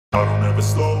I don't ever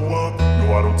slow up,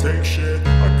 no I don't take shit.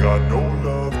 I got no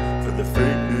love for the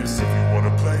fakeness. If you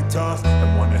wanna play tough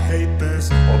and wanna hate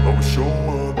this, I'll always show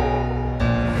up.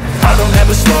 I don't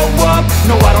ever slow up,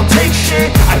 no I don't take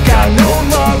shit. I got no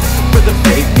love for the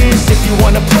fakeness. If you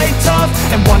wanna play tough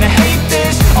and wanna hate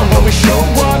this, I'll always show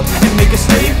up and make a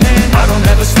statement. I don't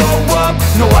ever slow up,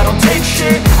 no I don't take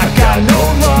shit. I got no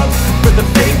love for the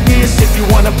fakeness. If you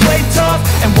wanna play tough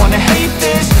and wanna hate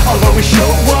this, I'll always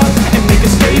show up and make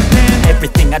a statement.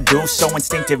 Everything I do so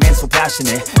instinctive and so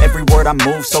passionate. Every word I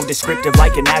move so descriptive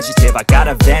like an adjective. I got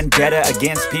a vendetta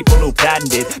against people who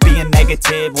patented being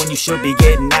negative when you should be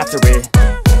getting after it.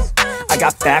 I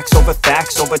got facts over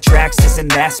tracks, this and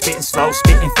that. Spitting slow,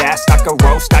 spitting fast. I could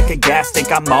roast, I could gas.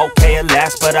 Think I'm okay at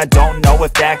last, but I don't know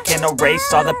if that can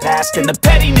erase all the past. And the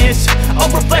pettiness, a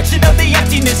reflection of the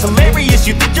emptiness. Hilarious,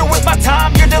 you think you're worth my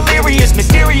time, you're delirious.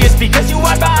 Mysterious, because you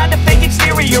hide behind a fake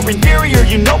exterior. Inferior,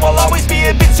 you know I'll always be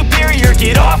a bit superior.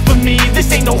 Get off of me,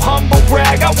 this ain't no humble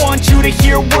brag. I want you to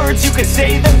hear words, you can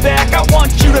say them back. I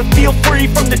want you to feel free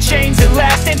from the chains at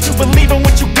last, and to believe in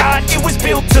what you got, it was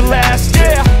built to last,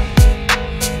 yeah.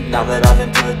 Now that I've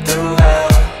been put through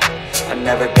hell, I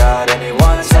never got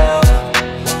anyone's help.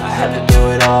 I had to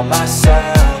do it all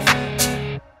myself.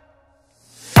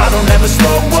 I don't ever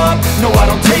slow up, no I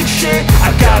don't take shit.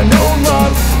 I got no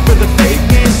love for the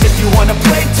fakeness. If you wanna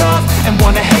play tough and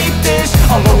wanna hate this,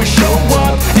 I'll always show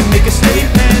up and make a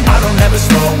statement. I don't ever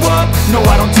slow up, no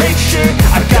I don't take shit.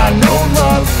 I got no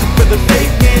love for the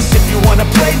fakeness. If you wanna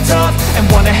play tough and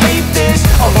wanna hate this,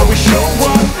 I'll always show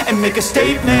up and make a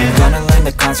statement. Gonna learn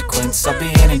the consequence of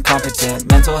being incompetent.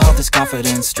 Mental health is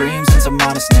confidence, dreams and some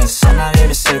modestness. I'm not here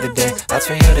to save the day, that's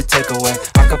for you to take away.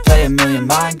 I could play a million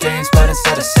mind games, but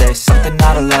instead I say something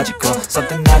not illogical,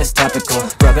 something that is topical.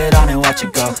 Rub it on and watch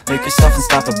it go, make yourself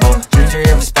unstoppable. Dreams are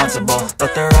irresponsible,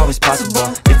 but they're always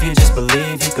possible. If you just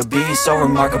believe, you could be so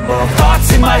remarkable.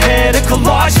 Thoughts in my head, a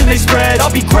collage and they spread.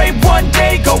 I'll be great one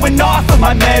day, going off of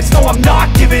my meds. No, I'm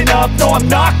not giving up, no, I'm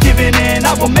not giving in.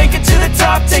 I will make it to the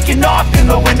top, taking off in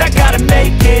the wind. I gotta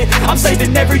make it, I'm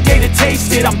saving every day to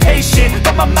taste it. I'm patient,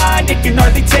 but my mind, it can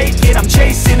hardly take it. I'm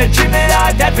chasing a dream that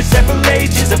I've had for several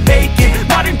ages. A vacant,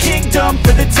 modern kingdom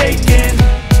for the taking.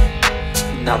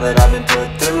 Now that I've been put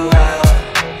through hell,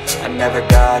 I never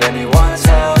got anyone's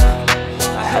help.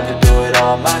 I had to do it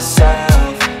all myself.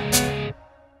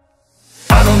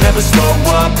 I don't ever slow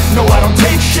up, no I don't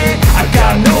take shit. I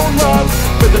got no love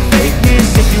for the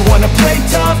fakeness. If you wanna play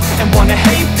tough and wanna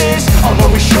hate this, I'll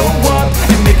always show up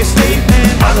and make a statement.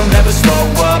 I don't ever slow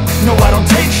up, no I don't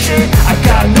take shit. I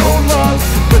got no love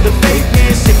for the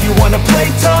fakeness. If you wanna play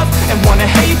tough and wanna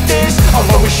hate this, I'll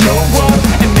always show up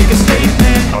and make a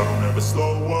statement. I don't ever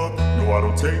slow up, no I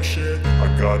don't take shit. I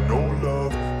got no love